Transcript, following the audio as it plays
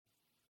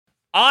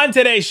On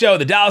today's show,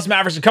 the Dallas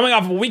Mavericks are coming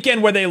off a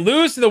weekend where they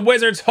lose to the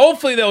Wizards.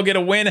 Hopefully, they'll get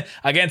a win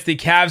against the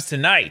Cavs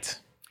tonight.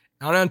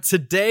 And on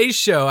today's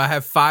show, I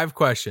have 5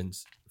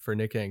 questions for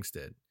Nick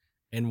Angstead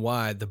and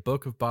why the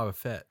Book of Boba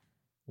Fett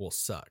will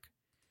suck.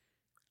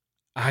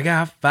 I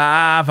got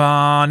 5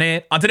 on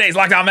it. On today's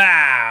Locked On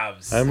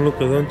Mavs. I'm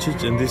Luka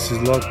Doncic, and this is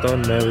Locked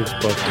On Mavericks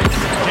podcast.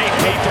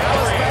 Hey,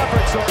 Dallas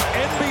Mavericks are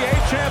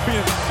NBA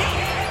champions.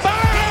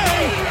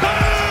 Bang!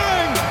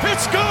 Bang!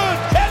 It's good!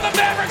 And the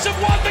Mavericks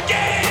have won the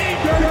game!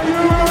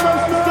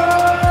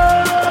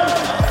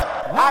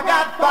 I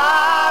got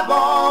 5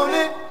 on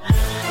it.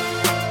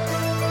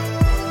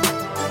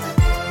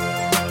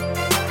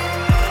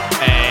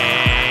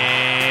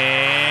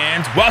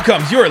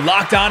 Welcome. You are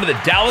locked on to the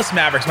Dallas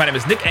Mavericks. My name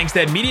is Nick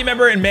Angstead, media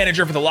member and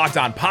manager for the Locked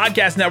On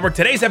Podcast Network.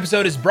 Today's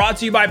episode is brought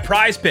to you by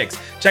PrizePicks.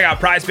 Check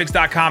out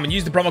prizepicks.com and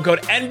use the promo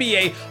code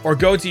NBA or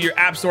go to your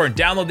app store and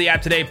download the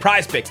app today.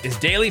 PrizePicks is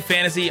daily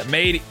fantasy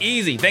made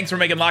easy. Thanks for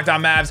making Locked On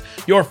Mavs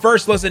your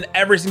first listen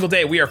every single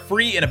day. We are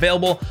free and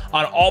available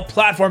on all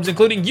platforms,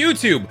 including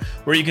YouTube,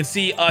 where you can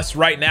see us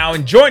right now.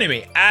 And joining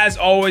me, as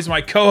always,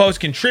 my co-host,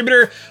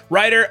 contributor,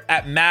 writer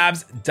at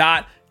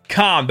Mavs.com.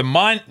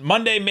 The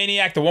Monday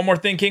Maniac, the One More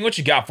Thing King. What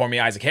you got for me,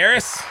 Isaac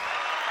Harris?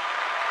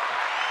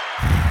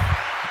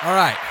 All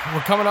right,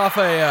 we're coming off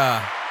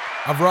a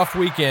rough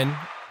weekend.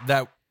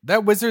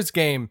 That Wizards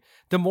game,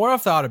 the more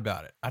I've thought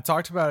about it, I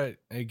talked about it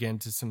again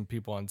to some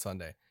people on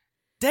Sunday.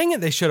 Dang it,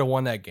 they should have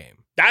won that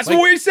game. That's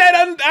what we said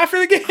after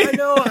the game. I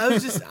know.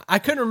 I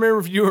couldn't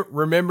remember if you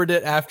remembered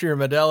it after your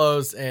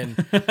Modelo's, and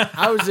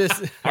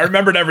I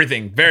remembered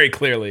everything very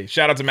clearly.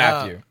 Shout out to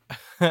Matthew.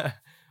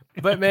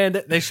 But, man,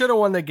 they should have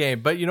won the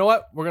game. But you know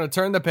what? We're going to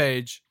turn the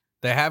page.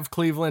 They have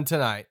Cleveland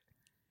tonight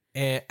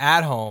and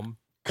at home.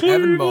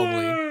 Evan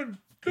Mobley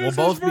will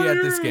both be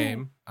at this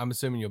game. I'm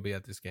assuming you'll be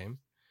at this game.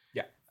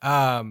 Yeah.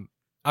 I'm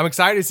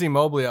excited to see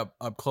Mobley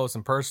up close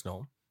and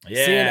personal.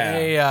 Yeah. Seeing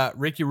a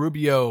Ricky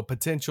Rubio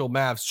potential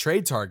Mavs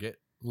trade target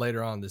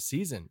later on this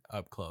season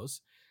up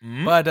close.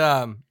 Mm-hmm.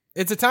 But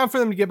it's a time for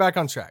them to get back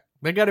on track.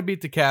 They got to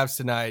beat the Cavs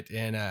tonight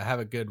and have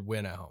a good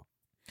win at home.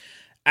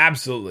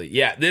 Absolutely.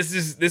 Yeah, this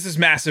is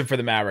massive for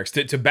the Mavericks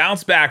to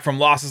bounce back from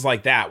losses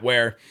like that,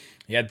 where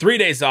you had 3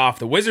 days off.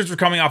 The Wizards were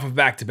coming off of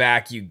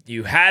back-to-back.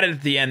 You had it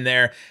at the end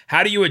there.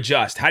 How do you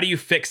adjust? How do you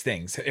fix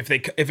things? If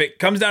it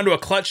comes down to a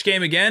clutch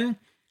game again,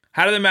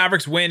 how do the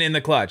Mavericks win in the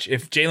clutch?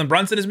 If Jalen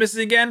Brunson is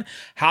missing again,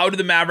 how do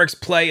the Mavericks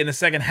play in the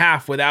second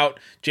half without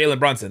Jalen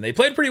Brunson? They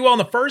played pretty well in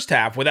the first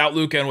half without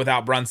Luka and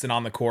without Brunson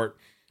on the court.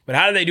 But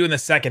how do they do in the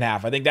second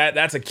half? I think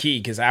that's a key,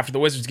 because after the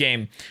Wizards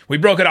game, we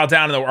broke it all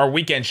down in our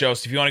weekend show.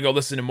 So if you want to go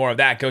listen to more of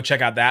that, go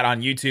check out that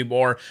on YouTube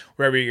or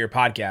wherever you get your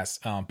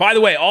podcasts. By the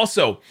way,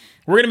 also,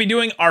 we're going to be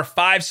doing our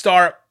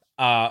 5-star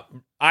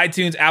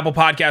iTunes, Apple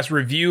Podcast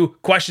review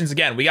questions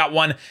again. We got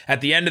one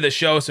at the end of the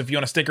show, so if you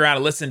want to stick around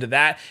and listen to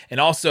that, and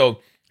also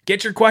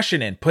get your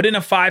question in. Put in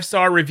a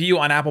 5-star review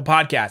on Apple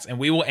Podcasts, and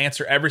we will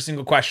answer every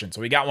single question.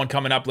 So we got one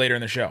coming up later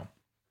in the show.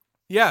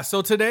 Yeah,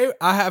 so today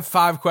I have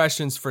 5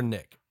 questions for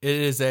Nick.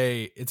 It's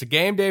a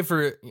game day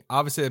for,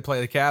 obviously they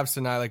play the Cavs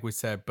tonight, like we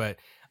said, but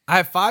I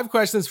have 5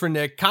 questions for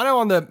Nick, kind of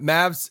on the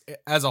Mavs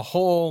as a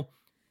whole,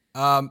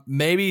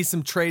 maybe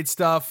some trade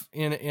stuff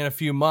in a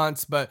few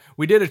months, but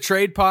we did a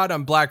trade pod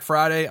on Black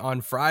Friday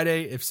on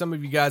Friday. If some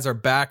of you guys are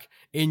back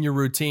in your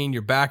routine,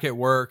 you're back at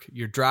work,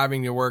 you're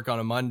driving to work on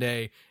a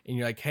Monday, and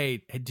you're like, hey,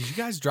 did you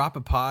guys drop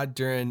a pod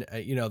during,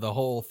 the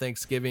whole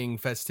Thanksgiving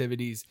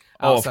festivities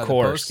outside the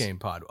post-game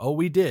pod? Oh,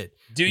 we did.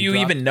 Do you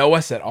even know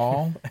us at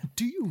all?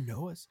 Do you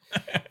know us?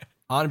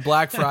 On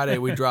Black Friday,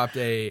 we dropped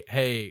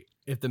hey,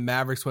 if the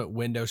Mavericks went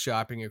window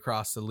shopping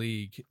across the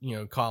league,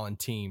 calling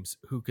teams,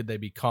 who could they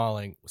be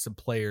calling? Some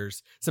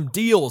players, some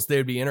deals they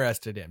would be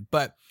interested in.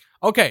 But,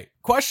 okay,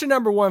 question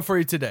number 1 for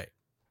you today.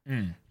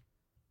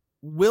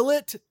 Will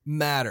it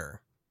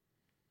matter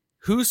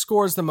who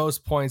scores the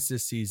most points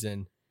this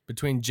season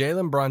between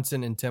Jalen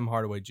Brunson and Tim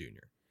Hardaway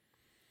Jr.?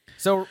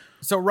 So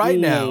right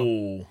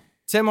now,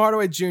 Tim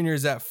Hardaway Jr.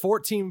 is at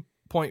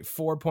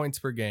 14.4 points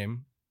per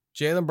game.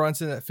 Jalen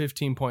Brunson at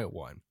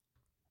 15.1.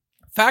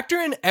 Factor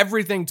in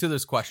everything to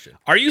this question.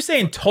 Are you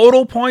saying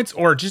total points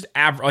or just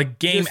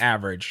game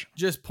average?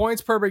 Just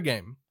points per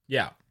game.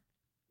 Yeah.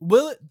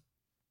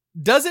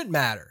 Does it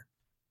matter?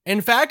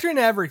 And factor in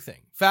everything.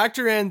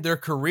 Factor in their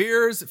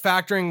careers,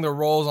 factoring their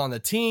roles on the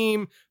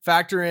team,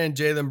 factor in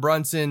Jalen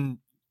Brunson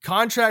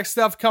contract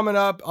stuff coming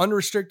up,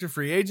 unrestricted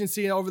free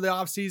agency over the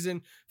offseason,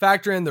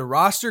 factor in the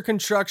roster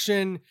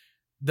construction,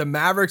 the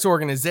Mavericks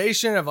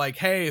organization of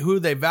hey, who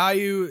they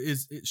value,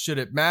 should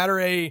it matter?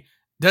 Is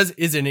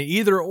it an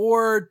either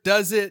or?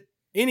 Does it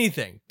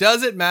anything?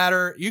 Does it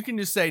matter? You can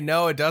just say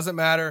no, it doesn't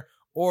matter,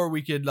 or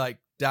we could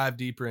dive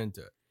deeper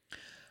into it.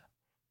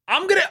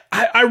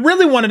 I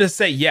really wanted to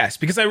say yes,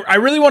 because I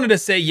really wanted to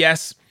say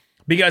yes,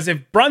 because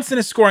if Brunson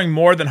is scoring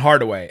more than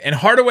Hardaway, and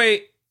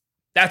Hardaway,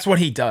 that's what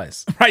he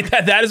does, right?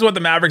 That is what the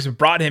Mavericks have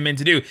brought him in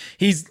to do.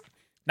 He's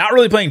not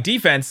really playing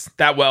defense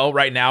that well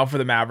right now for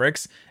the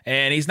Mavericks,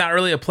 and he's not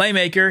really a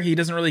playmaker. He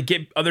doesn't really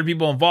get other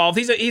people involved.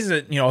 He's a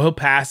he'll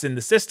pass in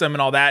the system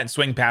and all that, and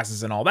swing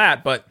passes and all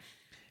that, but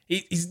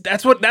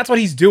that's what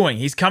he's doing.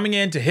 He's coming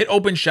in to hit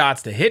open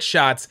shots, to hit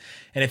shots,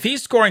 and if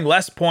he's scoring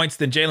less points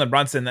than Jalen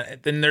Brunson,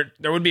 then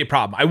there would be a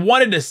problem. I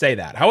wanted to say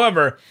that.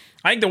 However,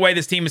 I think the way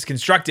this team is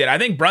constructed, I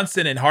think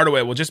Brunson and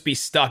Hardaway will just be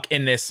stuck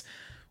in this.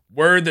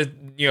 We're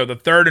the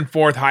third and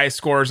fourth highest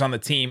scorers on the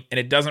team, and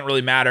it doesn't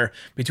really matter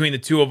between the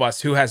two of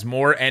us who has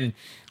more. And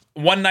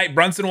one night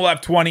Brunson will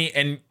have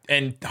 20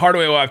 and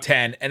Hardaway will have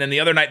 10, and then the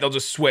other night they'll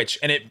just switch,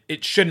 and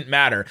it shouldn't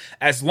matter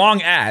as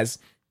long as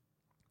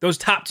those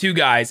top two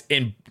guys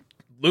in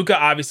Luka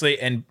obviously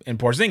and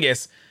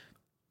Porzingis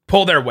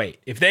pull their weight.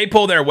 If they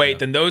pull their weight,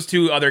 then those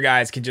two other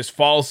guys can just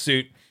follow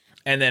suit,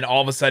 and then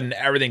all of a sudden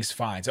everything's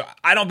fine. So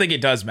I don't think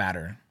it does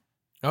matter.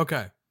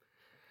 Okay,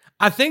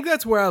 I think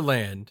that's where I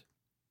land.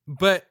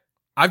 But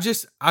I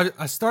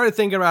started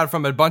thinking about it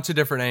from a bunch of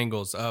different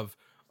angles of,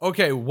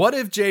 okay, what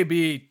if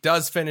JB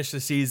does finish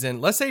the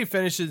season? Let's say he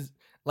finishes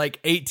like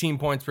 18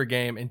 points per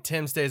game and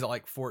Tim stays at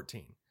like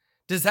 14.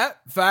 Does that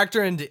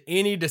factor into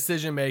any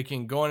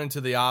decision-making going into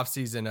the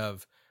offseason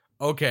of,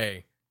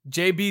 okay,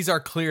 JB's our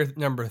clear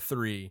number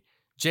 3.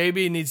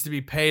 JB needs to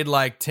be paid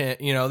like 10,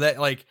 that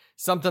like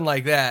something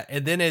like that.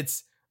 And then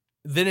it's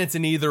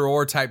an either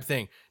or type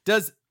thing.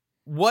 Does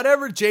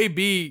whatever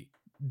JB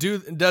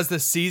does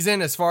this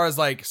season as far as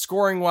like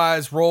scoring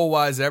wise, role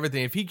wise,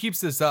 everything, if he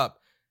keeps this up,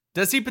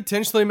 does he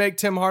potentially make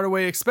Tim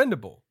Hardaway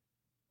expendable?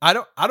 I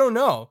don't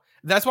know.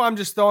 That's why I'm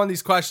just throwing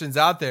these questions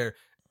out there.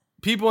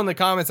 People in the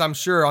comments, I'm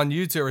sure on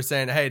YouTube are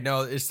saying, hey,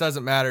 no, this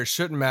doesn't matter. It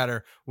shouldn't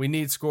matter. We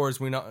need scores.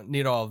 We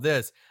need all of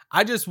this.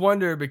 I just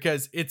wonder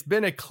because it's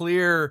been a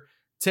clear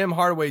Tim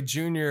Hardaway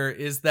Jr.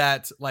 is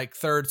that like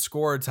third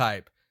scorer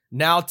type.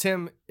 Now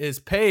Tim is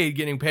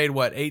getting paid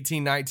what,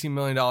 $18, $19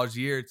 million a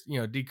year. It's,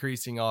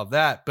 decreasing all of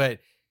that, but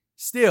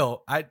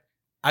still,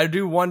 I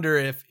do wonder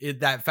if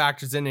that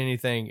factors in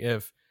anything.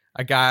 If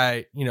a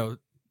guy,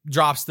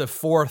 drops the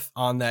 4th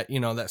on that,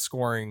 that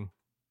scoring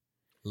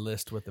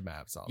list with the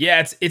Mavs.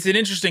 Yeah, it's an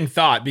interesting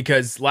thought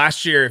because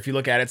last year, if you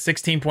look at it,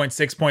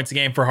 16.6 points a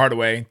game for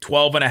Hardaway,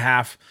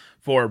 12.5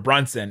 for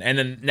Brunson, and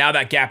then now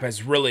that gap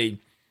has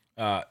really,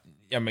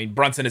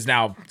 Brunson has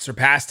now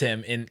surpassed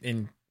him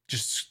in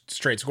just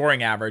straight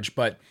scoring average,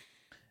 but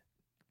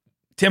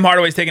Tim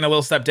Hardaway's taking a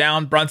little step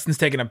down. Brunson's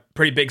taking a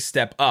pretty big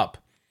step up.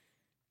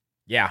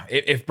 Yeah,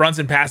 if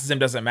Brunson passes him,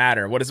 doesn't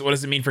matter. What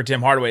does it mean for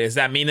Tim Hardaway? Does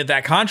that mean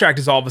that contract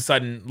is all of a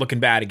sudden looking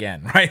bad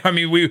again, right? I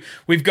mean, we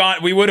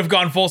would have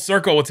gone full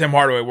circle with Tim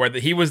Hardaway, where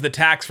he was the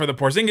tax for the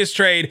Porzingis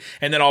trade,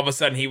 and then all of a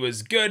sudden he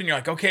was good, and you're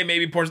like, okay,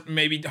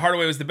 maybe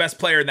Hardaway was the best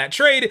player in that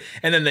trade,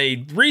 and then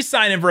they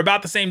re-sign him for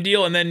about the same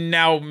deal, and then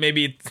now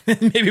maybe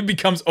it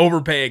becomes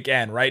overpay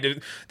again, right?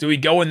 Do we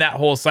go in that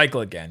whole cycle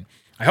again?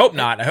 I hope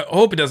not. I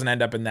hope it doesn't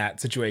end up in that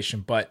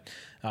situation, but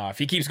if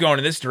he keeps going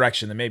in this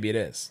direction, then maybe it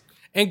is.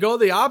 And go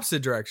the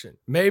opposite direction.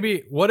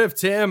 Maybe what if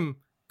Tim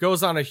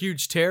goes on a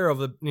huge tear of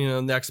the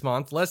next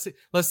month? Let's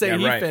say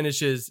he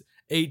finishes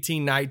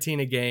 18, 19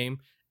 a game,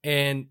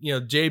 and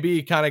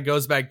JB kind of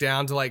goes back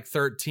down to like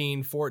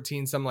 13,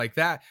 14, something like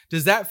that.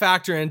 Does that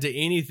factor into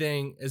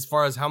anything as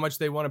far as how much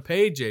they want to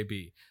pay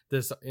JB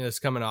this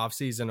coming off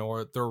season,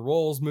 or their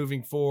roles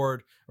moving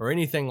forward, or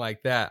anything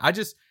like that? I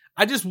just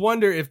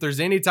wonder if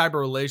there's any type of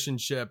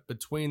relationship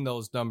between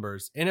those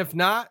numbers, and if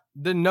not,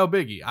 then no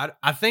biggie.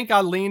 I think I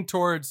lean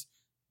towards.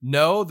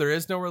 No, there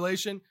is no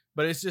relation,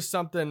 but it's just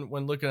something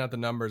when looking at the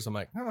numbers, I'm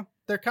like,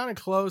 they're kind of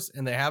close,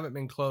 and they haven't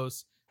been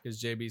close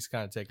because JB's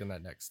kind of taking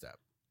that next step.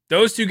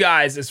 Those two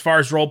guys, as far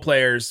as role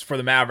players for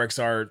the Mavericks,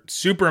 are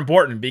super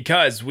important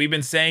because we've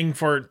been saying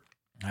for,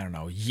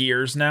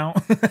 years now.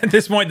 At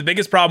this point, the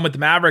biggest problem with the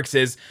Mavericks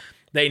is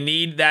they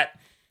need that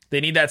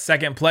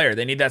second player.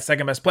 They need that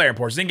second best player.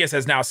 Porzingis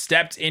has now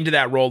stepped into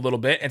that role a little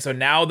bit. And so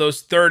now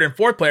those third and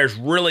fourth players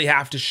really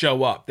have to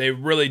show up. They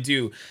really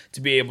do,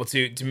 to be able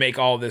to make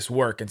all of this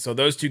work. And so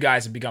those two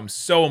guys have become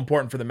so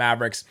important for the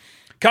Mavericks.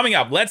 Coming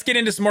up, let's get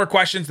into some more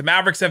questions. The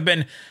Mavericks have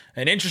been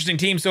an interesting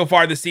team so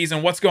far this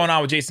season. What's going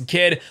on with Jason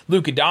Kidd,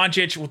 Luka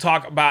Doncic? We'll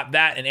talk about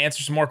that and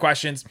answer some more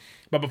questions.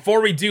 But before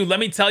we do, let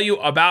me tell you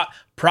about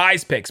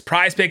Prize Picks.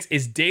 Prize Picks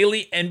is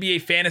daily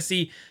NBA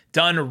fantasy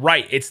done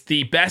right. It's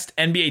the best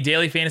NBA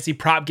daily fantasy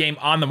prop game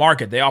on the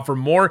market. They offer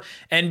more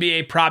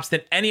NBA props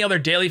than any other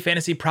daily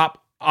fantasy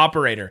prop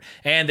operator,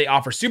 and they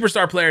offer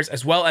superstar players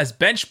as well as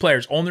bench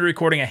players, only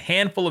recording a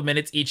handful of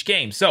minutes each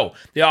game. So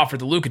they offer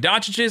the Luka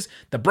Doncic's,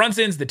 the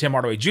Brunsons, the Tim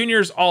Hardaway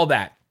Jr.'s, all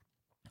that.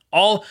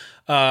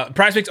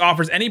 Prize Picks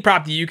offers any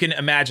prop that you can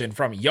imagine,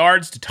 from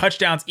yards to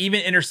touchdowns, even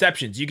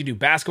interceptions. You can do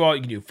basketball,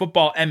 you can do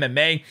football,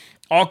 MMA,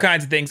 all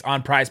kinds of things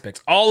on Prize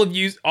Picks. All of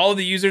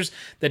the users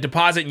that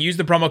deposit and use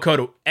the promo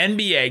code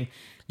NBA,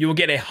 you will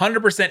get a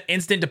 100%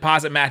 instant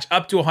deposit match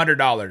up to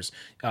 $100.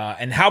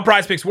 And how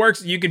Prize Picks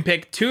works, you can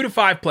pick 2 to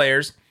 5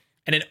 players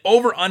and an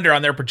over-under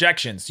on their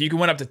projections. So you can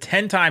win up to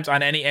 10 times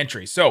on any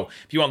entry. So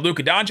if you want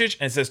Luka Doncic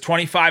and it says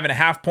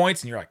 25.5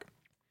 points and you're like,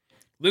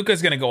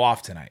 Luka's going to go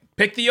off tonight.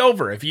 Pick the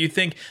over. If you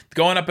think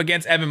going up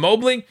against Evan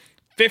Mobley,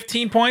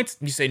 15 points,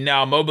 you say,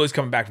 no, Mobley's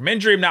coming back from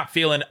injury. I'm not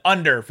feeling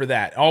under for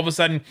that. All of a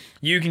sudden,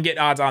 you can get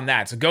odds on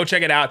that. So go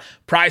check it out.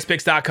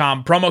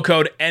 PrizePicks.com, promo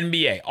code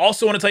NBA.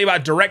 Also want to tell you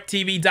about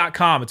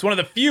DirecTV.com. It's one of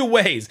the few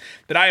ways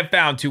that I have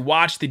found to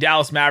watch the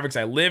Dallas Mavericks.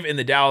 I live in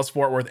the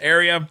Dallas-Fort Worth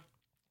area.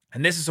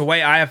 And this is a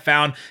way I have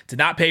found to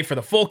not pay for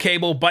the full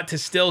cable, but to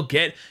still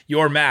get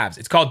your Mavs.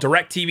 It's called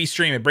DirecTV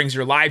Stream. It brings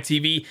your live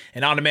TV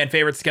and on-demand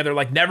favorites together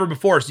like never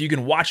before, so you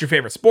can watch your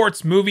favorite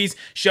sports, movies,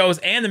 shows,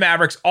 and the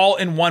Mavericks all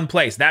in one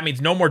place. That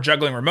means no more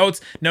juggling remotes,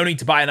 no need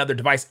to buy another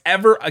device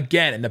ever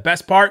again. And the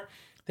best part,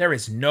 there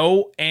is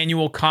no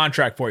annual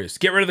contract for you. So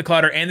get rid of the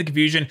clutter and the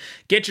confusion.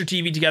 Get your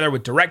TV together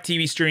with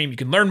DirecTV Stream. You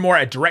can learn more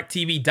at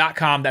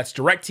DirecTV.com. That's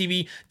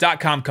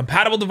DirecTV.com.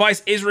 Compatible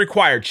device is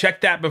required.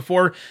 Check that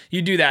before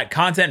you do that.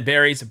 Content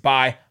varies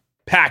by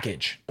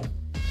package. All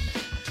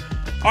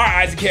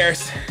right, Isaac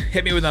Harris,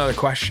 hit me with another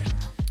question.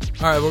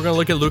 All right, we're going to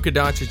look at Luka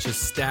Doncic's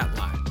stat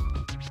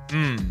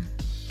line.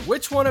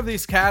 Which one of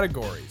these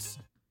categories,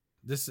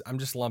 I'm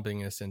just lumping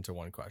this into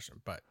one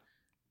question, but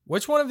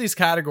which one of these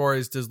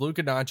categories does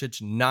Luka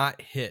Doncic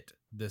not hit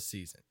this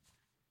season?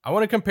 I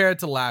want to compare it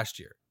to last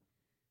year.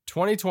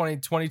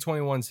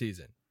 2020-2021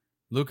 season.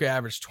 Luka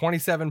averaged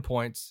 27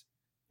 points,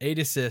 8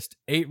 assists,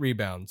 8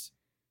 rebounds.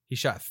 He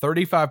shot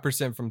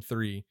 35% from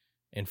 3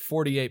 and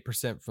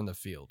 48% from the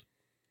field.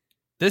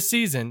 This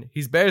season,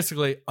 he's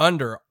basically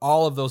under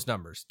all of those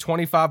numbers.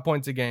 25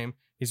 points a game.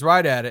 He's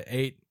right at it,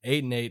 8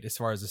 and 8 as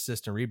far as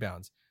assists and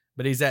rebounds.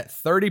 But he's at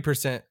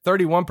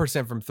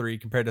 31% from 3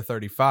 compared to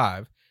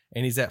 35.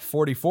 And he's at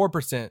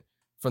 44%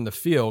 from the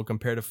field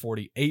compared to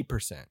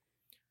 48%.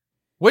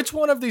 Which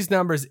one of these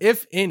numbers,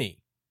 if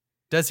any,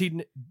 does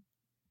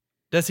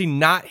he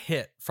not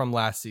hit from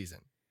last season?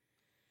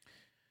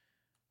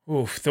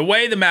 Oof, the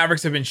way the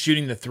Mavericks have been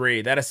shooting the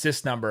three, that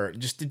assist number,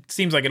 it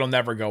seems like it'll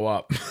never go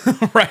up,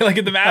 right? Like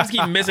if the Mavs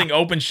keep missing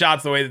open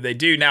shots the way that they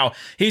do. Now,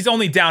 he's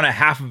only down a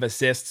half of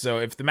assists, so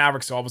if the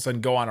Mavericks all of a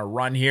sudden go on a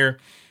run here,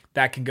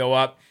 that can go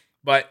up.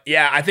 But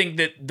yeah, I think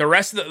that the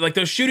rest of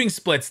those shooting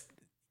splits,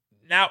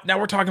 Now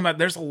we're talking about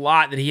there's a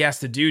lot that he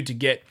has to do to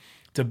get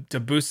to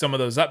boost some of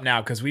those up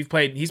now because he's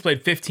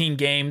played 15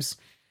 games.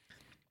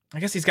 I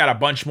guess he's got a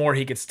bunch more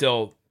he could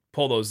still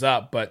pull those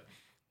up, but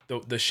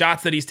the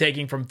shots that he's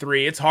taking from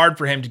 3, it's hard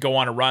for him to go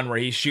on a run where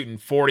he's shooting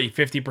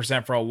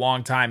 40-50% for a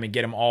long time and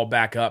get him all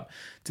back up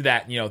to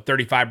that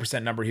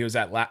 35% number he was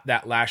at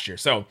that last year.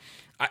 So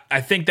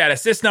I think that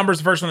assist number is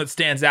the first one that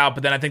stands out,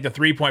 but then I think the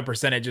 3-point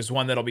percentage is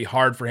one that'll be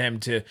hard for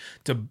him to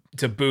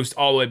boost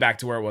all the way back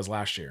to where it was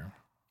last year.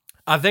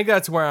 I think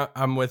that's where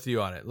I'm with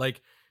you on it.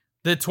 Like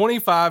the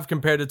 25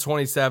 compared to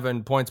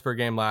 27 points per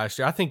game last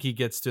year, I think he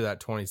gets to that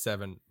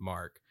 27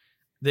 mark.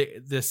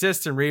 The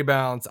assists and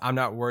rebounds, I'm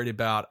not worried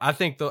about. I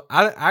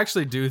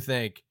actually do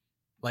think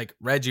like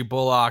Reggie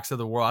Bullocks of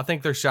the world, I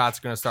think their shots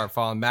are going to start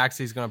falling.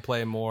 Maxi's going to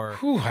play more.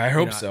 I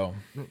hope so.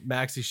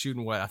 Maxi's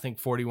shooting I think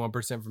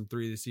 41% from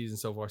 3 this season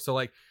so far. So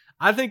like,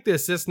 I think the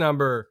assist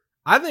number,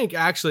 I think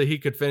actually he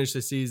could finish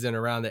the season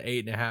around the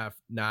 8.5,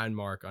 9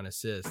 mark on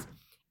assists.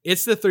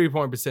 It's the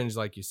 3-point percentage,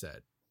 like you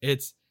said.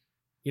 It's,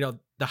 the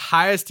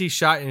highest he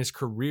shot in his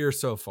career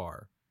so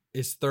far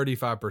is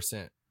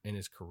 35% in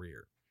his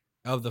career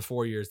of the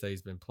 4 years that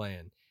he's been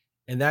playing.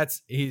 And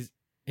that's his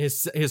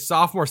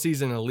sophomore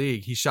season in the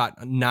league, he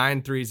shot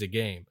 9 threes a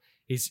game.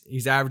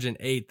 He's averaging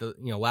 8,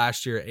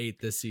 last year 8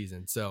 this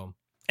season. So,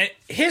 and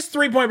his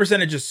 3-point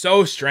percentage is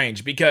so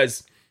strange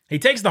because he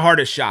takes the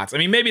hardest shots. I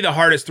mean, maybe the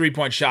hardest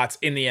 3-point shots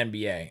in the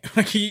NBA.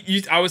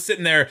 Like I was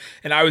sitting there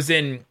and I was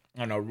in,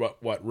 I don't know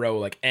what row,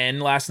 like N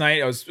last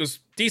night. I was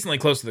decently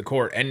close to the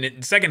court, and in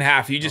the second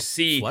half, you just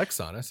see flex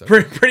on us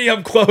pretty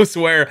up close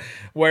where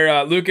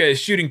Luka is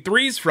shooting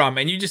threes from,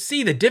 and you just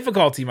see the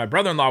difficulty. My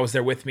brother-in-law was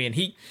there with me, and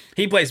he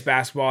plays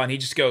basketball, and he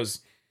just goes,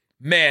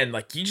 man,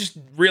 like you just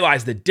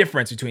realize the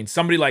difference between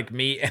somebody like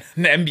me and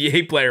an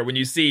NBA player when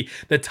you see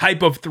the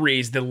type of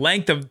threes, the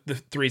length of the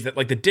threes, that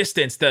like the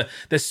distance, the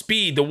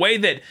speed, the way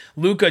that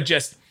Luka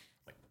just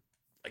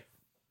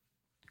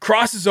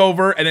crosses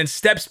over and then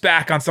steps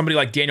back on somebody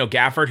like Daniel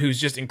Gafford,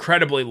 who's just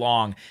incredibly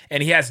long,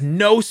 and he has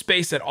no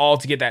space at all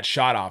to get that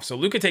shot off. So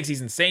Luka takes these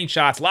insane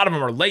shots. A lot of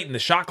them are late in the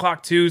shot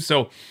clock too,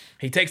 so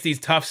he takes these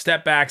tough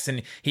step backs,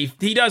 and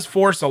he does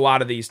force a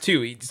lot of these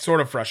too. It's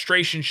sort of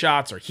frustration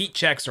shots or heat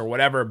checks or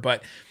whatever,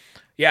 but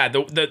yeah,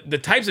 the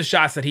types of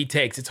shots that he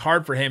takes, it's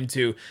hard for him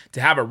to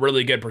have a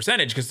really good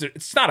percentage because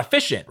it's not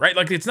efficient, right?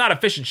 Like it's not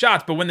efficient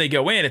shots, but when they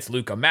go in, it's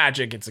Luka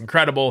magic. It's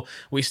incredible.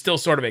 We still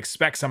sort of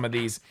expect some of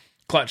these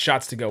clutch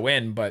shots to go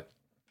in, but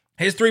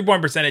his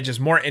 3-point percentage is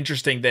more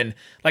interesting than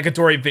like a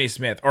Dorian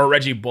Finney-Smith or a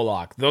Reggie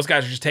Bullock. Those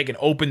guys are just taking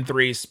open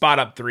threes, spot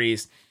up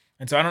threes.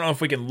 And so I don't know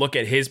if we can look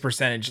at his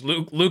percentage.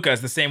 Luka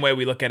is the same way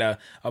we look at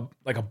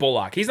a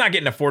Bullock. He's not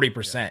getting a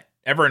 40%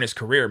 ever in his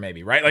career,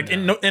 maybe, right? Like,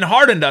 and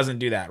Harden doesn't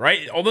do that,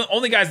 right?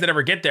 Only guys that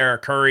ever get there are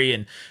Curry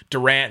and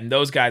Durant, and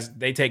those guys,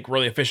 they take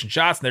really efficient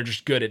shots, and they're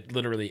just good at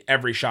literally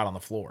every shot on the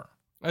floor.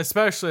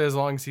 Especially as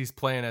long as he's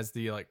playing as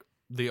the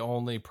the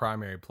only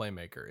primary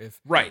playmaker. If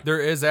Right. there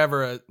is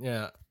ever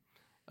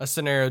a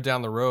scenario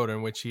down the road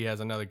in which he has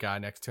another guy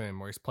next to him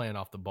where he's playing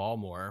off the ball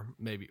more,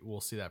 maybe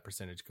we'll see that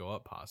percentage go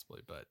up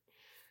possibly. But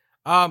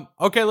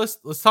okay,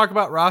 let's talk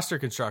about roster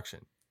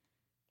construction.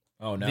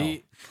 Oh no.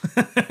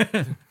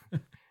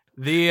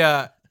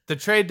 The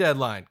trade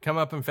deadline come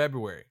up in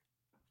February.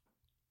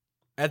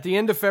 At the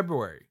end of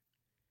February,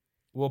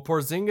 will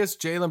Porzingis,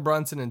 Jalen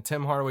Brunson, and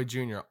Tim Hardaway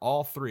Jr.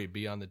 all three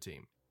be on the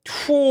team?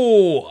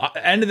 Ooh,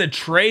 end of the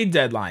trade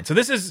deadline. So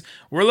this is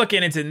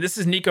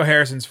Nico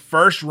Harrison's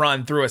first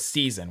run through a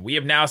season. We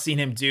have now seen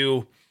him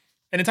do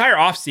an entire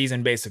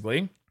offseason,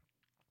 basically.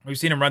 We've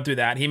seen him run through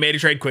that. He made a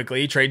trade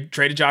quickly. He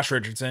traded Josh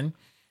Richardson,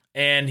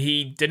 and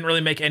he didn't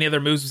really make any other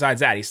moves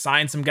besides that. He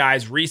signed some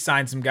guys,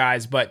 re-signed some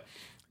guys, but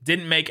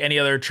didn't make any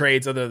other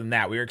trades other than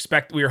that. We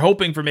were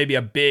hoping for maybe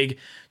a big,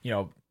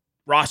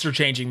 roster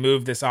changing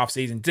move this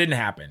offseason. Didn't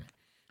happen.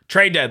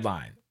 Trade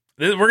deadline.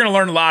 We're going to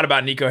learn a lot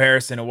about Nico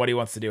Harrison and what he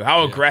wants to do.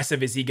 How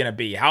aggressive is he going to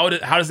be? How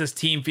does this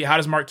team feel? How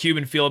does Mark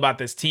Cuban feel about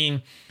this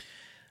team?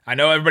 I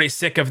know everybody's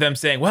sick of them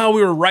saying, well,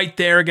 we were right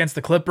there against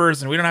the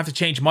Clippers and we don't have to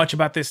change much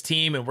about this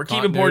team and we're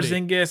keeping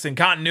Porzingis and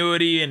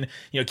continuity and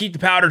keep the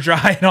powder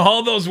dry and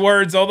all those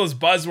words, all those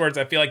buzzwords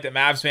I feel like the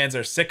Mavs fans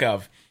are sick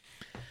of.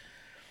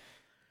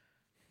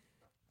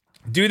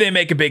 Do they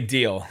make a big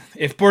deal?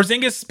 If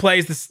Porzingis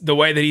plays the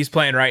way that he's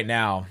playing right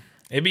now,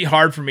 it'd be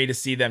hard for me to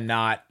see them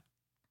not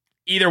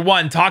either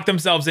one, talk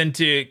themselves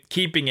into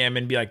keeping him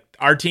and be like,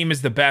 our team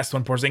is the best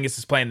when Porzingis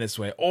is playing this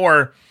way,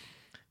 or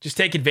just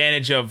take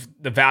advantage of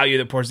the value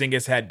that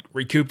Porzingis had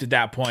recouped at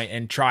that point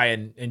and try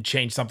and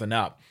change something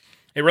up.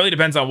 It really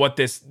depends on what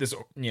this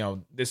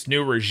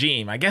new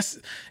regime, I guess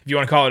if you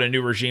want to call it a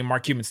new regime,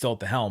 Mark Cuban's still at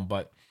the helm,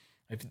 but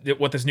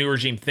what this new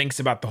regime thinks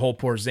about the whole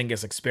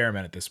Porzingis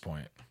experiment at this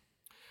point.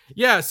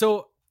 Yeah,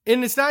 so,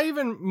 and it's not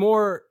even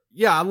more,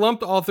 I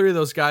lumped all three of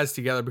those guys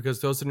together because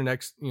those are the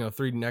next,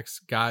 three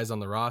next guys on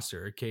the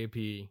roster,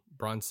 KP,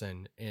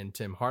 Brunson, and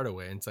Tim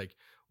Hardaway. And it's like,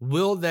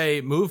 will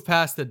they move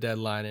past the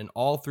deadline and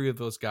all three of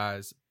those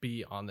guys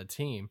be on the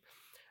team?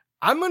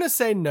 I'm going to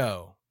say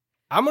no.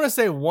 I'm going to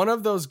say one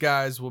of those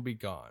guys will be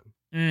gone.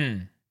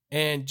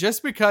 And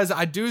just because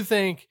I do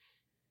think,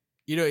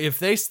 if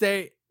they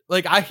stay,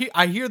 like I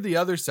hear the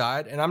other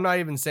side, and I'm not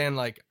even saying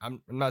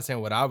I'm not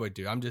saying what I would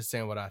do. I'm just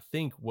saying what I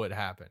think would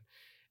happen.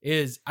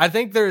 Is I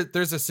think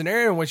there's a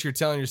scenario in which you're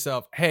telling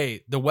yourself,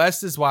 hey, the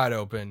West is wide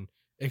open,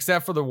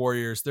 except for the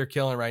Warriors. They're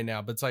killing right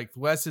now. But it's like the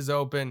West is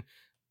open.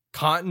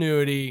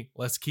 Continuity.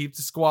 Let's keep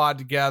the squad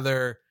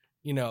together.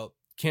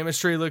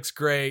 Chemistry looks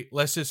great.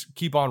 Let's just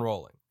keep on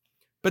rolling.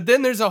 But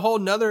then there's a whole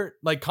nother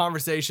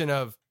conversation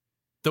of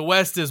the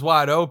West is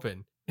wide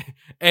open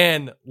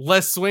and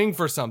let's swing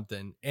for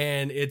something.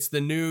 And it's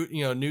the new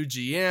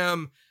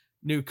GM,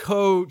 new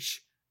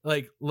coach.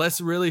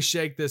 Let's really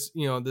shake this,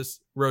 this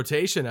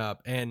rotation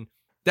up. And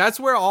that's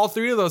where all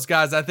three of those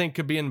guys, I think,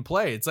 could be in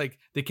play. It's like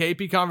the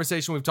KP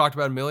conversation we've talked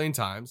about a million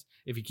times.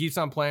 If he keeps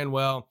on playing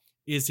well,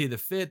 is he the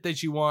fit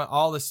that you want?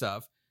 All this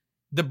stuff.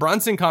 The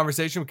Brunson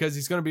conversation, because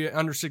he's going to be an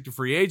unrestricted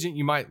free agent.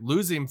 You might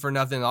lose him for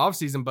nothing in the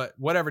offseason, but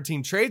whatever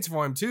team trades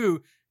for him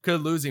too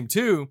could lose him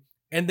too.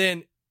 And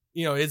then,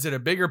 is it a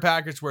bigger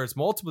package where it's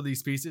multiple of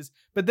these pieces?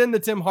 But then the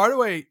Tim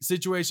Hardaway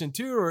situation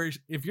too, or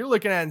if you're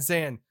looking at it and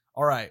saying,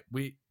 all right,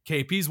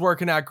 KP's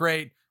working out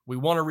great. We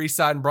want to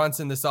re-sign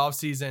Brunson this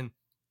offseason.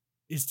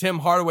 Is Tim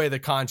Hardaway the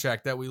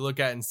contract that we look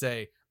at and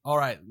say, all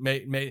right,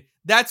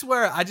 that's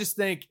where I just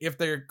think if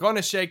they're going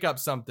to shake up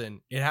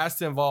something, it has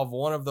to involve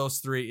one of those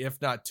three, if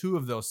not two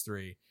of those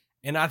three.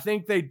 And I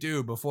think they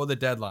do before the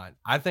deadline.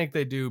 I think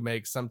they do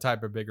make some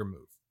type of bigger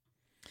move.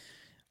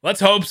 Let's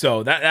hope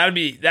so. That'd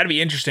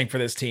be interesting for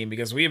this team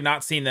because we have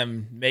not seen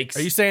them make.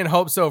 Are you saying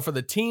hope so for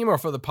the team or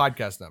for the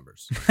podcast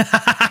numbers?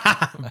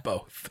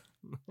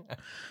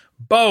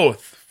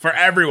 Both for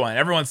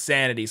everyone's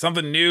sanity,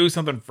 something new,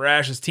 something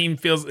fresh. This team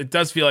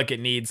does feel like it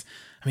needs.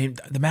 I mean,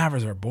 the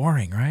Mavericks are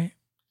boring, right?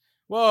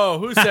 Whoa,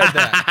 who said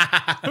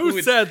that?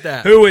 Who said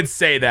that? Who would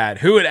say that?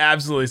 Who would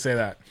absolutely say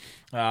that?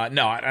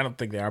 No, I don't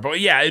think they are. But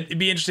yeah, it'd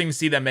be interesting to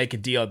see them make a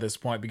deal at this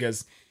point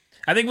because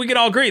I think we can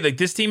all agree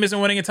this team isn't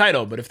winning a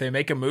title. But if they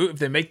make a move, if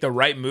they make the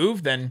right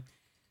move, then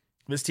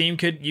this team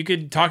you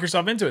could talk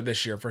yourself into it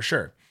this year for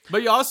sure.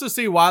 But you also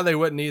see why they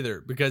wouldn't either,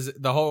 because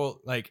the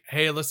whole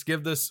hey, let's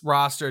give this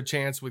roster a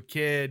chance with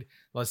Kidd.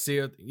 Let's see,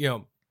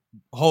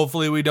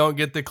 hopefully we don't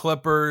get the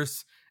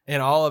Clippers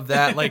and all of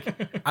that.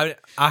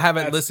 I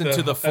haven't listened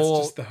to the full.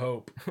 That's just the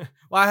hope.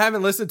 Well, I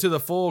haven't listened to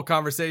the full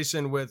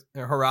conversation with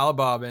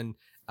Haralabob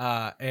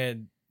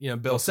and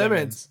Bill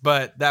Simmons,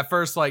 but that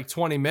first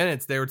 20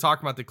 minutes they were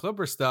talking about the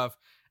Clippers stuff.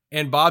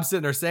 And Bob's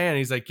sitting there saying,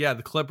 he's like, yeah,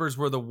 the Clippers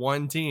were the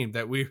one team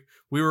that we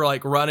were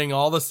running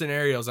all the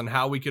scenarios on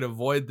how we could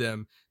avoid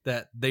them,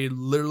 that they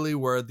literally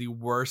were the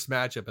worst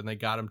matchup and they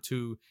got them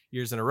 2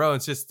 years in a row.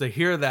 It's just to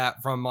hear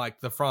that from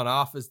the front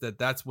office,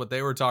 that's what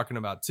they were talking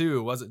about too.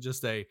 It wasn't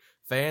just a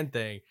fan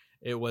thing.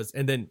 It was,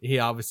 and then he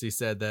obviously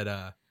said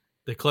that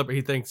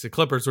he thinks the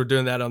Clippers were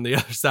doing that on the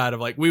other side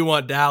of we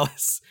want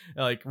Dallas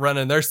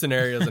running their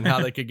scenarios and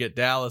how they could get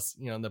Dallas,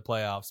 in the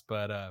playoffs.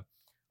 But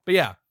But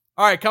yeah.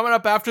 All right, coming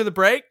up after the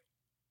break,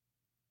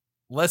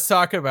 let's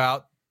talk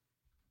about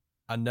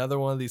another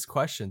one of these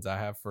questions I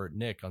have for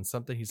Nick on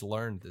something he's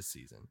learned this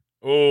season.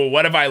 Oh,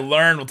 what have I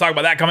learned? We'll talk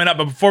about that coming up.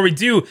 But before we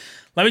do,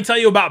 let me tell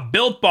you about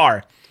Built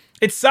Bar.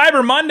 It's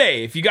Cyber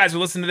Monday. If you guys are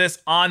listening to this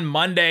on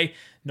Monday,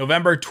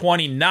 November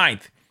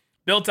 29th,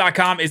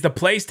 Built.com is the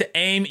place to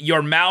aim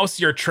your mouse,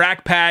 your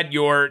trackpad,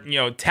 your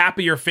tap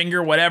of your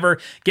finger, whatever.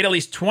 Get at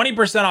least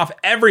 20% off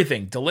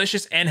everything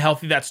delicious and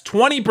healthy. That's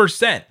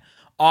 20%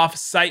 off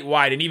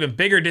site-wide, and even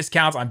bigger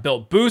discounts on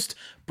Built Boost,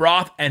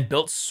 Broth, and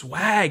Built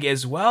Swag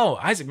as well.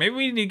 Isaac, maybe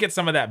we need to get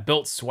some of that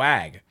Built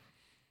Swag.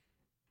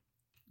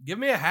 Give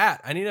me a hat.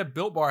 I need a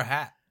Built Bar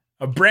hat.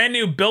 A brand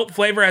new Built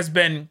flavor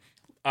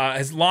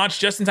has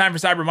launched just in time for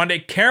Cyber Monday.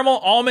 Caramel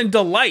Almond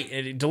Delight.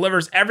 It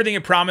delivers everything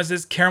it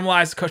promises.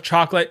 Caramelized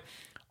chocolate,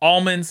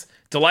 almonds,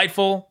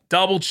 delightful,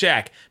 double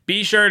check.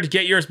 Be sure to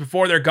get yours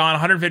before they're gone.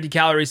 150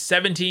 calories,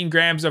 17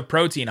 grams of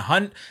protein,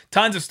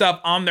 tons of stuff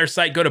on their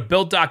site. Go to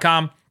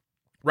Built.com.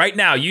 Right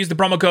now, use the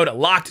promo code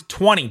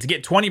LOCKED20 to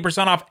get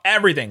 20% off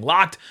everything.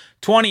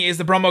 LOCKED20 is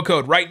the promo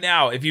code right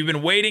now. If you've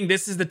been waiting,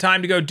 this is the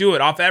time to go do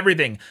it. Off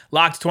everything.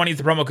 LOCKED20 is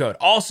the promo code.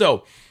 Also,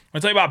 I'm going to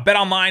tell you about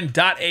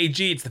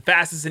betonline.ag. It's the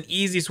fastest and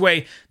easiest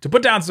way to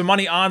put down some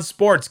money on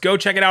sports. Go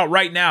check it out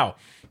right now.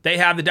 They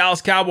have the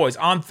Dallas Cowboys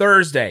on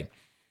Thursday.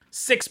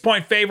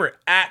 6-point favorite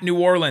at New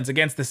Orleans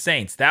against the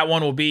Saints. That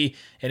one will be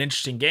an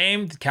interesting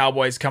game. The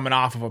Cowboys coming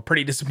off of a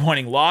pretty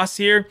disappointing loss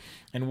here,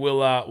 and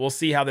we'll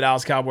see how the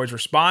Dallas Cowboys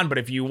respond. But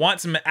if you want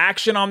some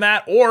action on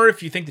that, or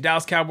if you think the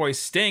Dallas Cowboys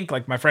stink,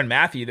 like my friend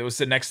Matthew that was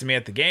sitting next to me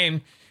at the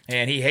game,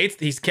 and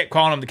he's kept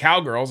calling them the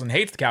Cowgirls and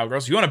hates the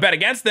Cowgirls. If you want to bet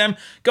against them,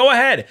 go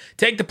ahead.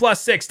 Take the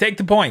 +6, take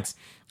the points,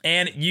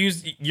 and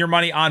use your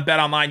money on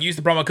BetOnline. Use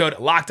the promo code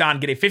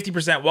LOCKEDON. Get a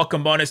 50%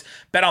 welcome bonus.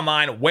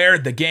 BetOnline, where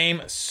the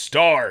game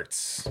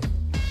starts.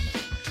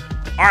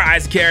 All right,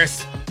 Isaac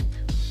Harris.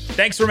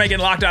 Thanks for making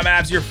Locked On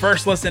Mavs your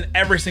first listen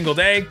every single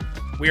day.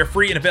 We are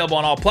free and available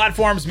on all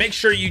platforms. Make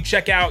sure you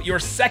check out your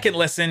second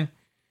listen,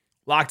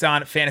 Locked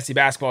On Fantasy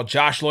Basketball.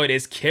 Josh Lloyd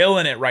is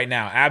killing it right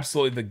now.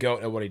 Absolutely the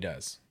GOAT at what he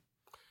does.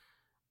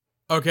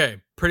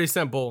 Okay, pretty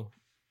simple.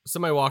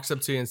 Somebody walks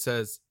up to you and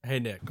says, "Hey,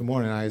 Nick." Good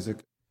morning,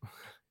 Isaac.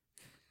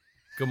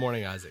 Good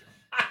morning, Isaac.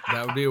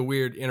 That would be a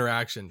weird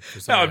interaction.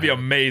 That would be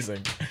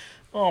amazing.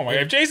 Oh my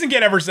God. If Jason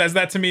Kidd ever says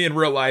that to me in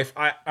real life,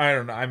 I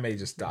don't know. I may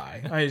just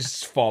die. I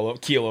just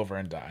keel over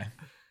and die.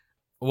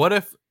 What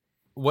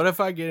if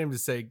I get him to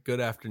say good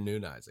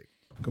afternoon, Isaac?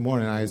 Good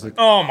morning, Isaac.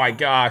 Oh my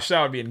gosh,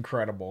 that would be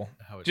incredible.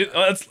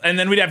 And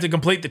then we'd have to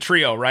complete the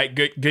trio, right?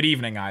 Good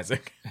evening,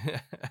 Isaac.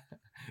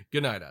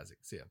 Good night, Isaac.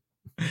 See ya.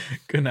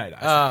 Good night,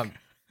 Isaac.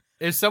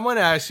 If someone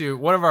asks you,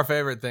 one of our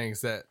favorite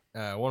things that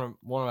one of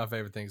my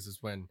favorite things is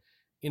when,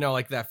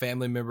 like that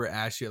family member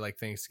asks you at like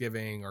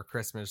Thanksgiving or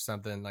Christmas or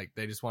something, like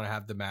they just want to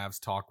have the Mavs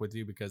talk with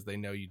you because they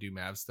know you do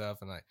Mavs stuff.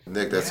 And like,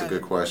 Nick, that's a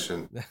good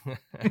question.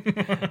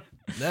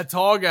 That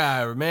tall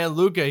guy, or man,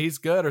 Luka, he's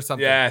good or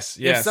something. Yes.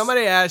 If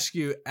somebody asked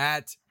you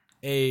at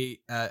a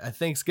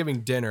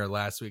Thanksgiving dinner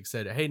last week,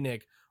 said, "Hey,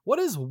 Nick, what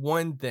is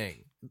one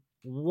thing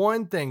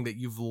that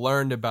you've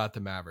learned about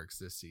the Mavericks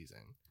this season?"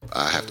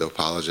 I have to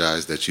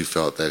apologize that you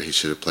felt that he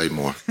should have played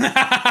more.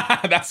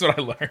 That's what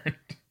I learned.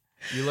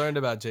 You learned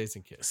about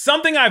Jason Kidd.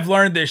 Something I've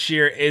learned this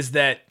year is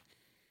that,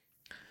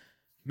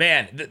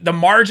 man, the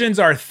margins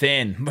are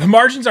thin. The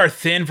margins are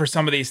thin for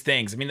some of these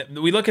things. I mean,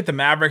 we look at the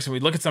Mavericks and we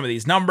look at some of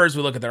these numbers.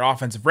 We look at their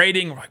offensive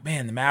rating. We're like,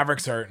 man, the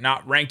Mavericks are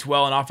not ranked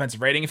well in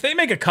offensive rating. If they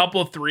make a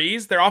couple of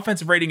threes, their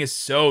offensive rating is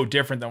so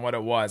different than what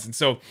it was. And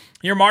so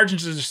your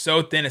margins are just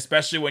so thin,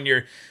 especially when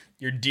you're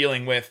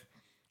dealing with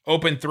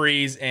open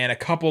threes and a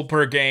couple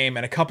per game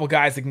and a couple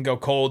guys that can go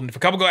cold. And if a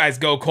couple guys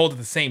go cold at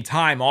the same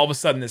time, all of a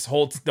sudden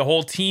the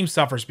whole team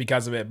suffers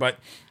because of it. But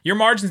your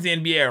margins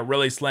in the NBA are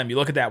really slim. You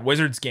look at that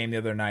Wizards game the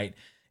other night,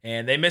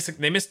 and they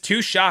missed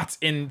 2 shots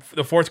in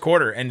the fourth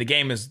quarter, and the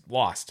game is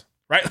lost.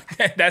 Right?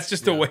 That's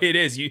just the way it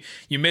is.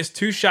 You miss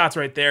 2 shots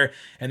right there,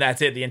 and that's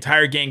it. The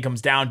entire game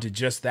comes down to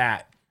just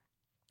that.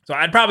 So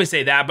I'd probably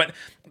say that, but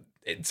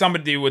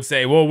somebody would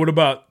say, well,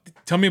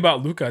 tell me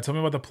about Luka, tell me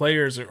about the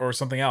players or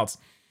something else.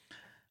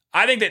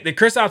 I think that the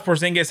Kristaps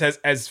Porzingis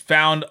has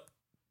found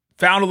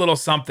a little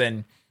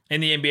something in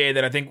the NBA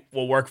that I think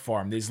will work for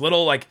him. These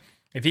little, like,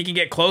 if he can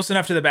get close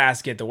enough to the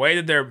basket, the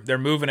way that they're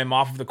moving him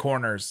off of the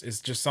corners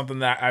is just something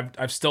that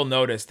I've still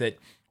noticed, that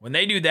when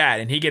they do that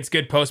and he gets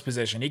good post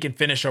position, he can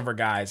finish over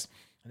guys.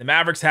 And the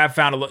Mavericks have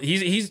found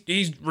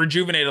he's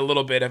rejuvenated a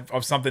little bit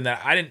of something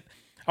that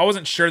I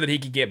wasn't sure that he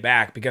could get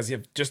back because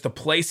of just the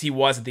place he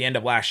was at the end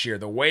of last year.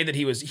 The way that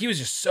he was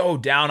just so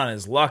down on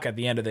his luck at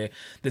the end of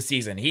the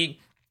season.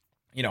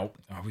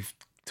 We've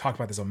talked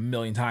about this a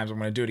million times. I'm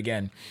going to do it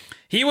again.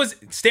 He was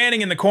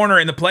standing in the corner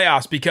in the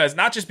playoffs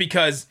not just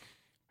because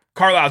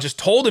Carlisle just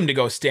told him to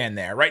go stand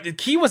there, right? The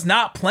key was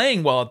not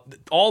playing well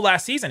all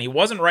last season. He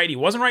wasn't right. He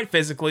wasn't right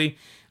physically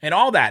and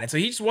all that. And so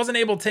he just wasn't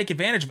able to take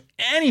advantage of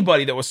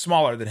anybody that was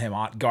smaller than him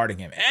guarding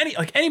him.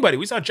 Anybody.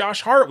 We saw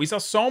Josh Hart. We saw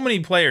so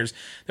many players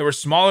that were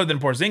smaller than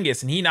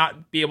Porzingis, and he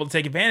not be able to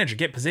take advantage or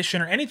get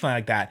position or anything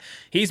like that.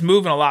 He's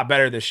moving a lot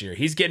better this year.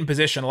 He's getting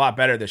position a lot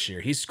better this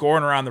year. He's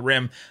scoring around the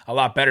rim a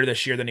lot better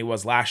this year than he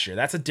was last year.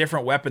 That's a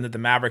different weapon that the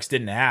Mavericks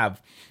didn't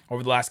have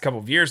over the last couple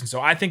of years. And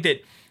so I think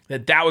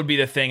that would be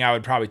the thing I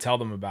would probably tell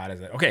them about, is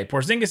that, okay,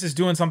 Porzingis is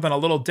doing something a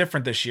little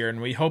different this year, and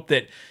we hope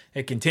that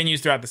it continues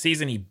throughout the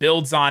season. He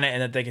builds on it,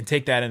 and that they can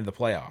take that into the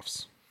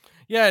playoffs.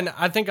 Yeah, and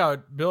I think I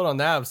would build on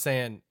that of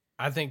saying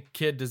I think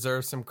Kid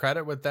deserves some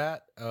credit with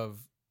that.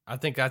 I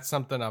think that's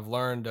something I've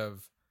learned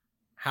of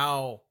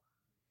how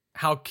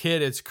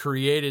Kid has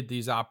created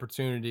these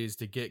opportunities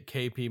to get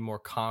KP more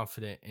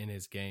confident in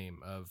his game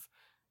of,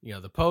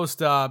 the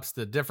post ups,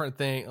 the different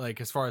thing, like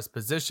as far as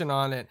position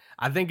on it.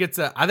 I think it's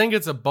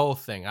a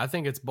both thing. I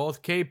think it's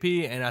both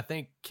KP, and I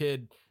think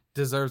Kid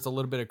deserves a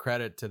little bit of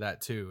credit to that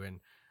too. And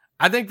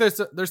I think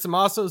there's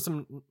also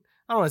some,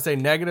 I don't want to say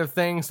negative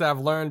things that I've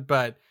learned,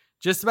 but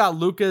just about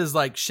Luka's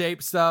like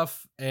shape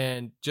stuff,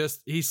 and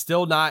just he's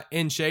still not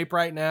in shape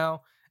right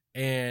now.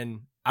 And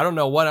I don't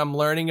know what I'm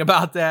learning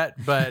about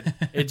that, but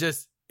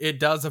it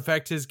does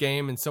affect his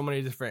game in so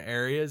many different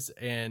areas,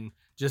 and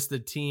just the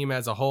team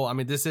as a whole. I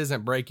mean, this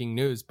isn't breaking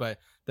news, but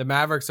the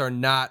Mavericks are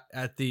not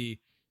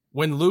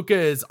when Luka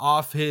is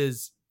off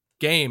his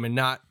game and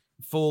not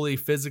fully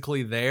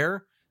physically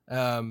there.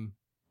 I'm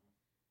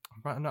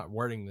not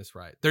wording this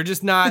right. They're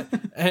just not,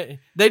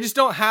 they just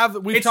don't have,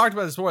 we've talked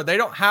about this before. They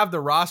don't have the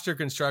roster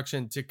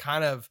construction to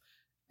kind of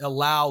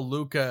allow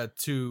Luka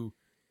to,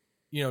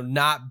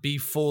 not be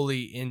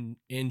fully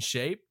in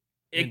shape.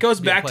 It goes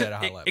back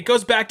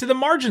to the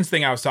margins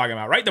thing I was talking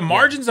about, right? The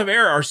margins of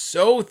error are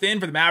so thin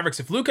for the Mavericks.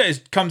 If Luka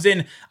comes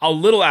in a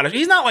little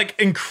he's not like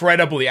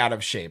incredibly out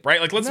of shape, right?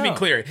 Like, let's be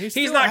clear.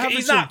 He's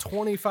not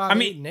 25. I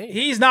mean,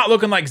 he's not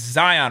looking like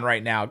Zion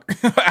right now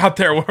out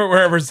there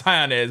wherever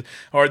Zion is,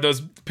 or those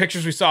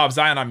pictures we saw of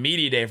Zion on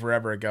Media Day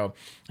forever ago.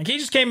 Like, he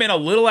just came in a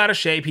little out of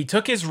shape. He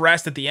took his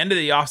rest at the end of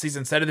the offseason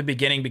instead of the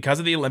beginning because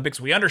of the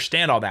Olympics. We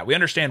understand all that. We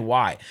understand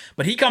why.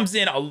 But he comes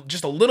in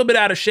just a little bit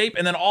out of shape,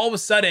 and then all of a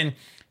sudden,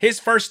 his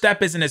first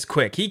step isn't as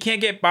quick. He can't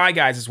get by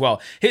guys as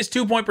well. His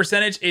 2-point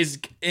percentage is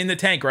in the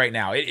tank right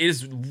now. It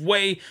is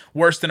way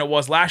worse than it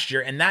was last year,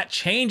 and that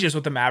changes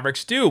what the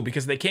Mavericks do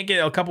because they can't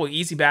get a couple of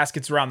easy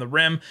baskets around the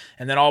rim,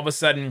 and then all of a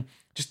sudden,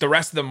 just the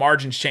rest of the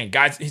margins change.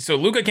 Guys, so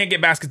Luka can't get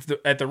baskets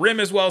at the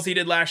rim as well as he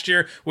did last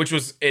year, which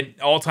was an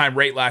all-time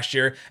rate last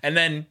year, and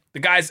then the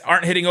guys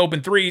aren't hitting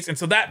open threes, and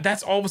so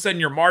that's all of a sudden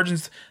your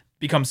margins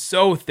become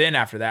so thin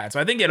after that. So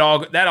I think that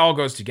all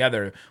goes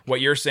together, what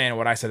you're saying and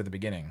what I said at the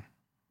beginning.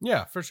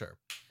 Yeah, for sure.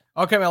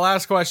 Okay, my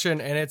last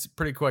question, and it's a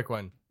pretty quick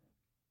one.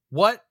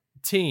 What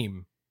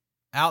team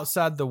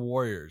outside the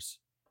Warriors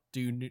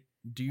do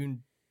you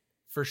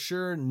for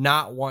sure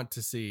not want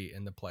to see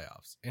in the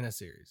playoffs in a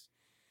series?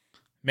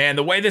 Man,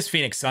 the way this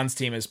Phoenix Suns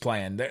team is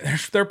playing,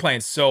 they're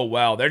playing so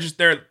well.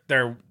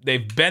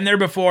 They've been there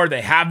before.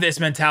 They have this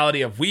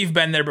mentality of we've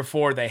been there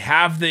before. They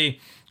have the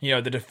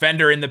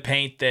defender in the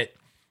paint that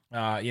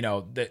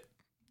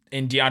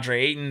in DeAndre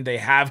Ayton. They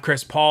have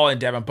Chris Paul and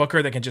Devin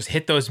Booker that can just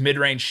hit those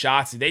mid-range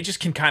shots. They just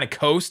can kind of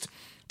coast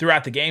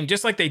throughout the game,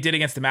 just like they did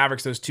against the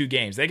Mavericks those 2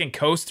 games. They can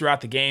coast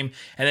throughout the game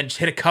and then just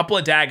hit a couple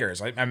of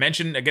daggers. Like I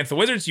mentioned, against the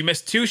Wizards, you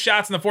miss 2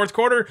 shots in the fourth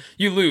quarter,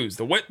 you lose.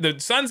 The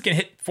Suns can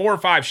hit 4 or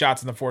 5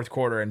 shots in the fourth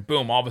quarter, and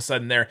boom, all of a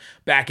sudden they're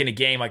back in a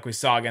game like we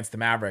saw against the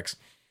Mavericks.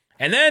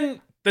 And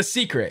then the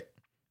secret,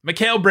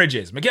 Mikal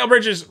Bridges. Mikal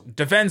Bridges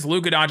defends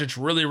Luka Doncic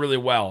really, really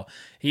well.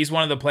 He's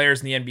one of the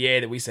players in the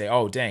NBA that we say,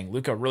 oh, dang,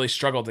 Luka really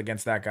struggled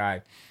against that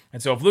guy.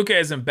 And so if Luka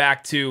isn't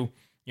back to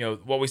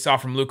what we saw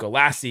from Luka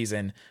last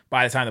season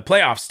by the time the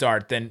playoffs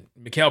start, then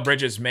Mikal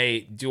Bridges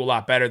may do a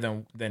lot better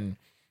than than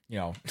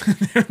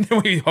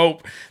we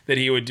hope that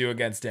he would do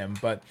against him.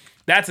 But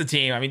that's a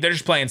team. I mean, they're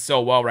just playing so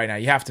well right now.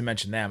 You have to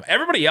mention them.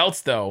 Everybody else,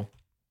 though,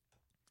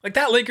 like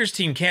that Lakers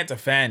team can't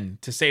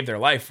defend to save their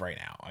life right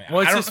now.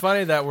 Well, it's just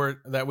funny that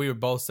we would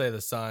both say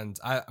the Suns.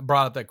 I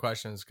brought up that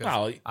question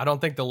because I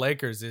don't think the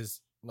Lakers is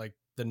like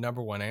the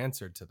number one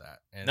answer to that.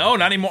 And no,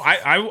 not anymore.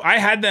 I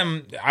had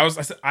them. I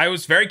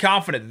was very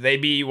confident that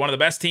they'd be one of the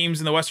best teams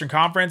in the Western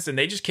Conference, and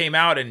they just came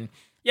out and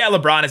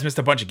LeBron has missed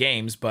a bunch of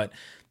games, but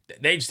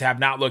they just have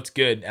not looked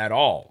good at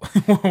all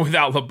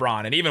without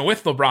LeBron. And even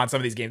with LeBron, some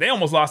of these games, they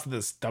almost lost to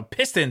the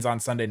Pistons on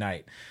Sunday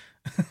night.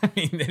 I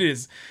mean, it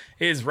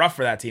is rough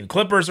for that team.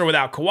 Clippers are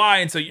without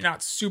Kawhi, and so you're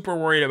not super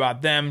worried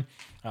about them.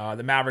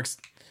 The Mavericks,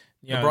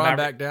 LeBron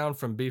back down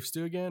from beef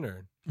stew again,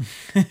 or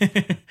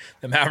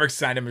the Mavericks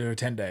signed him to a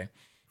 10-day.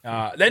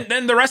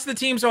 Then the rest of the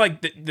teams are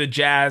like the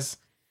Jazz.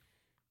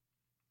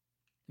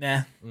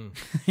 Nah,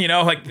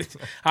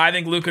 I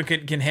think Luka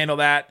can handle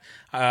that.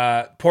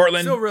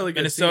 Portland, still really good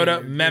Minnesota,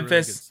 team.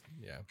 Memphis,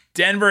 really good.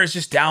 Denver is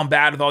just down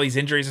bad with all these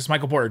injuries. This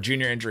Michael Porter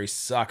Jr. injury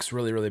sucks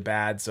really, really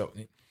bad. So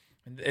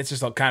it's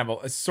just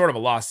it's sort of a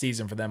lost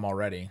season for them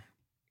already.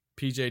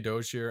 PJ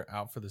Dozier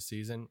out for the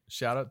season.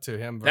 Shout out to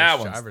him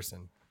versus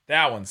Jefferson.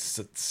 That one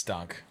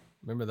stunk.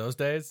 Remember those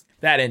days?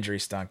 That injury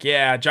stunk.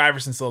 Yeah,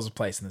 Jefferson still has a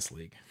place in this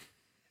league.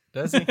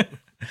 Does he?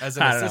 As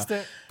an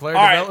assistant? Player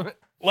All development?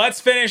 Right,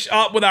 let's finish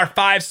up with our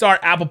 5-star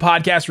Apple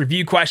Podcast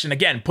review question.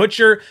 Again, put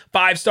your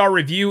 5-star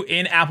review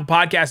in Apple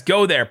Podcast.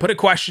 Go there, put a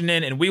question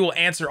in, and we will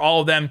answer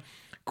all of them.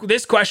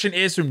 This question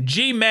is from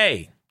G.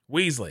 May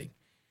Weasley.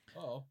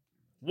 Uh-oh.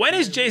 When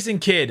is Jason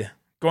Kidd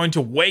going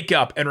to wake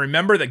up and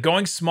remember that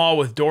going small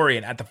with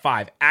Dorian at the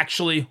 5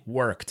 actually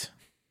worked?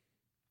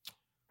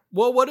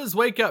 Well, what does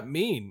wake up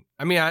mean?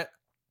 I mean,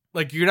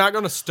 you're not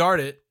going to start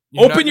it.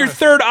 Open your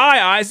third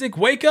eye, Isaac.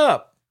 Wake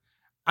up.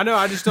 I know.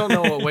 I just don't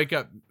know what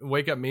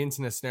wake up means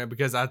in this scenario,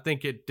 because I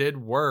think it did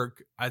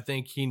work. I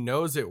think he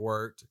knows it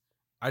worked.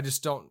 I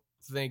just don't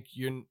think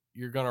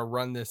you're going to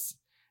run this.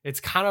 It's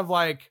kind of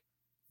like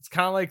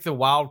the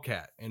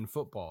Wildcat in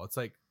football. It's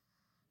like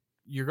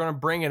you're going to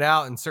bring it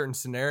out in certain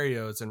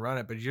scenarios and run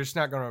it, but you're just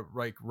not going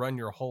to run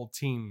your whole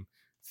team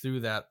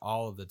through that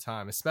all of the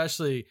time,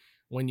 especially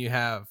when you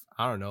have,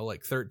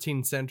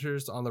 13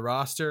 centers on the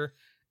roster.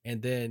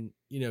 And then,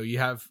 you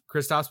have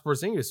Kristaps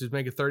Porzingis, who's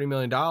making $30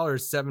 million,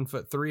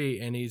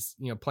 7'3", and he's,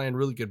 playing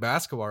really good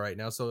basketball right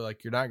now. So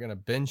you're not going to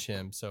bench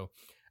him. So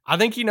I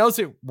think he knows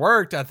it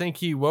worked. I think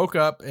he woke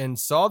up and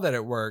saw that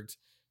it worked.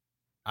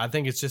 I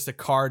think it's just a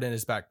card in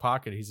his back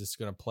pocket. He's just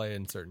going to play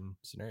in certain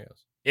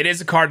scenarios. It is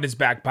a card in his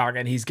back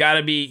pocket. He's got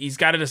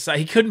to decide.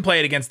 He couldn't play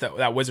it against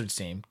that Wizards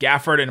team.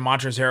 Gafford and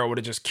Montrezl Harrell would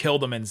have just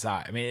killed him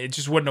inside. I mean, it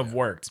just wouldn't have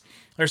worked.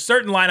 There's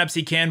certain lineups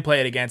he can play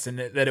it against and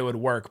that it would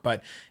work.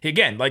 But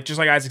again, just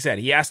like Isaac said,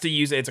 he has to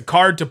use it. It's a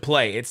card to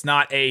play. It's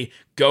not a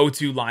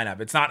go-to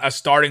lineup. It's not a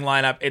starting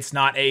lineup. It's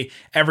not a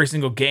every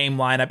single game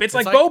lineup. It's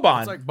like Boban.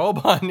 It's like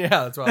Boban. Yeah,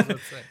 that's what I was going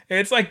to say.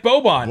 It's like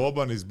Boban.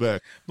 Boban is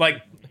back.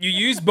 You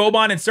use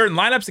Boban in certain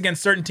lineups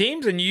against certain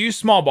teams, and you use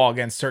small ball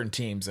against certain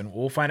teams, and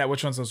we'll find out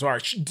which ones those are.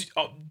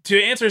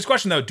 To answer his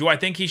question, though, do I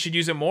think he should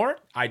use it more?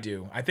 I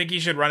do. I think he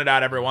should run it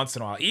out every once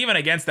in a while, even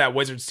against that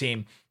Wizards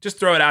team. Just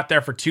throw it out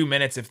there for 2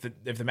 minutes if the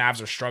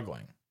Mavs are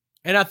struggling.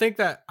 And I think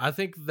that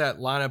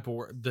lineup,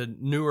 or the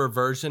newer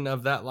version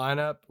of that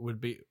lineup, would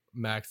be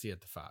Maxey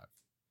at the 5.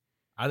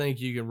 I think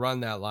you can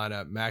run that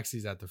lineup.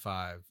 Maxey's at the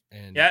 5,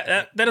 and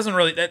that doesn't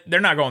really. They're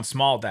not going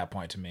small at that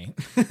point to me.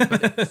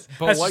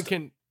 But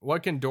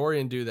what can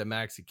Dorian do that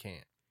Maxey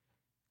can't?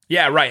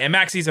 Yeah, right. And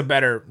Maxey's a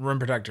better rim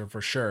protector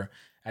for sure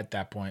at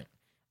that point.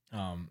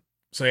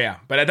 So yeah,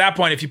 but at that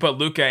point, if you put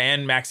Luka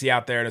and Maxey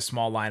out there at a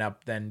small lineup,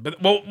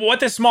 what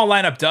this small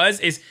lineup does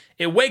is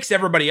it wakes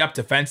everybody up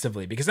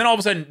defensively, because then all of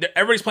a sudden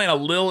everybody's playing a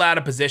little out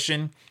of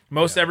position.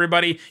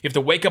 Everybody, you have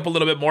to wake up a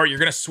little bit more. You're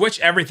going to switch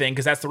everything,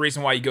 because that's the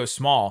reason why you go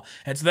small.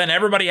 And so then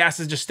everybody has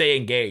to just stay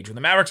engaged. When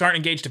the Mavericks aren't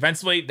engaged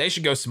defensively, they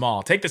should go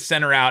small. Take the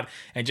center out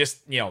and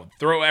just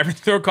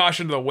throw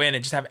caution to the wind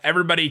and just have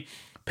everybody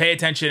pay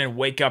attention and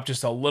wake up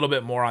just a little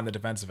bit more on the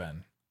defensive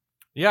end.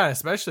 Yeah,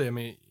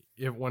 especially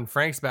when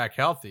Frank's back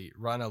healthy,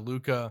 run a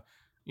Luka,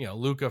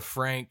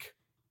 Frank,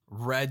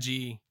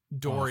 Reggie,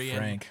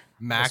 Dorian,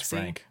 Maxey.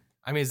 Frank.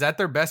 I mean, is that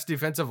their best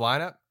defensive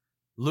lineup?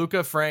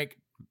 Luka, Frank,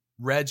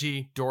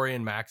 Reggie,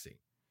 Dorian, Maxey.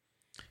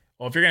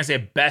 Well, if you're going to say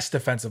best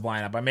defensive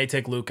lineup, I may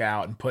take Luka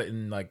out and put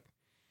in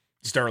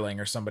Sterling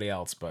or somebody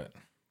else, but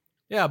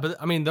yeah, but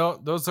I mean,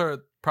 those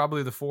are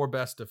probably the 4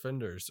 best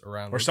defenders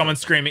around. Or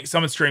someone's screaming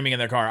in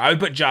their car. I would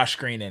put Josh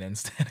Green in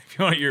instead if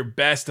you want your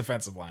best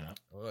defensive lineup.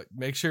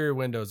 Make sure your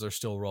windows are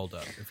still rolled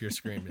up if you're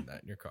screaming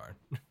that in your car.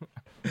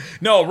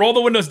 No, roll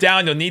the windows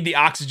down. You'll need the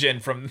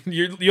oxygen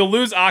you'll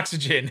lose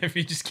oxygen if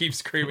you just keep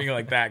screaming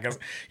like that, because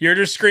you're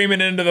just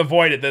screaming into the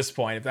void at this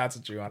point, if that's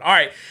what you want. All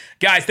right,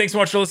 guys, thanks so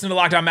much for listening to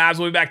Locked On Mavs.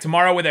 We'll be back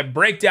tomorrow with a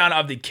breakdown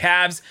of the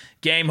Cavs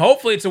game.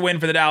 Hopefully it's a win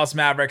for the Dallas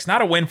Mavericks,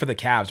 not a win for the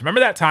Cavs.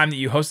 Remember that time that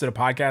you hosted a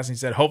podcast and you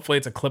said, hopefully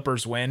it's a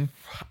Clippers win?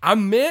 I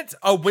meant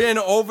a win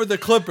over the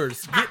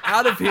Clippers. Get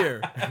out of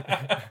here.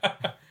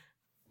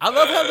 I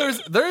love how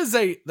there's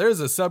a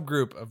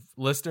subgroup of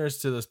listeners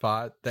to this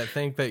pod that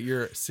think that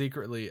you're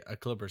secretly a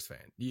Clippers fan.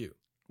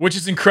 Which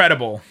is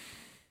incredible.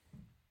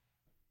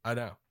 I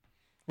know.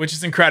 Which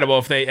is incredible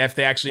if they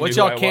actually what knew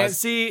y'all can't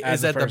see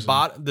is that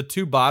the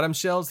 2 bottom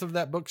shelves of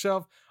that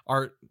bookshelf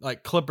are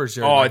like Clippers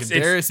jerseys. Oh, it's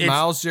Darius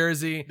Miles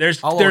jersey. There's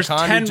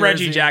 10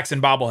 Reggie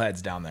Jackson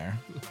bobbleheads down there.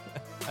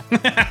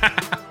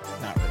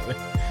 Not really.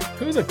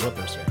 Who's a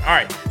Clippers fan? All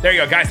right, there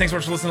you go, guys. Thanks so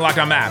much for listening to Locked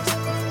On Mavs.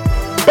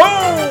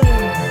 Boom!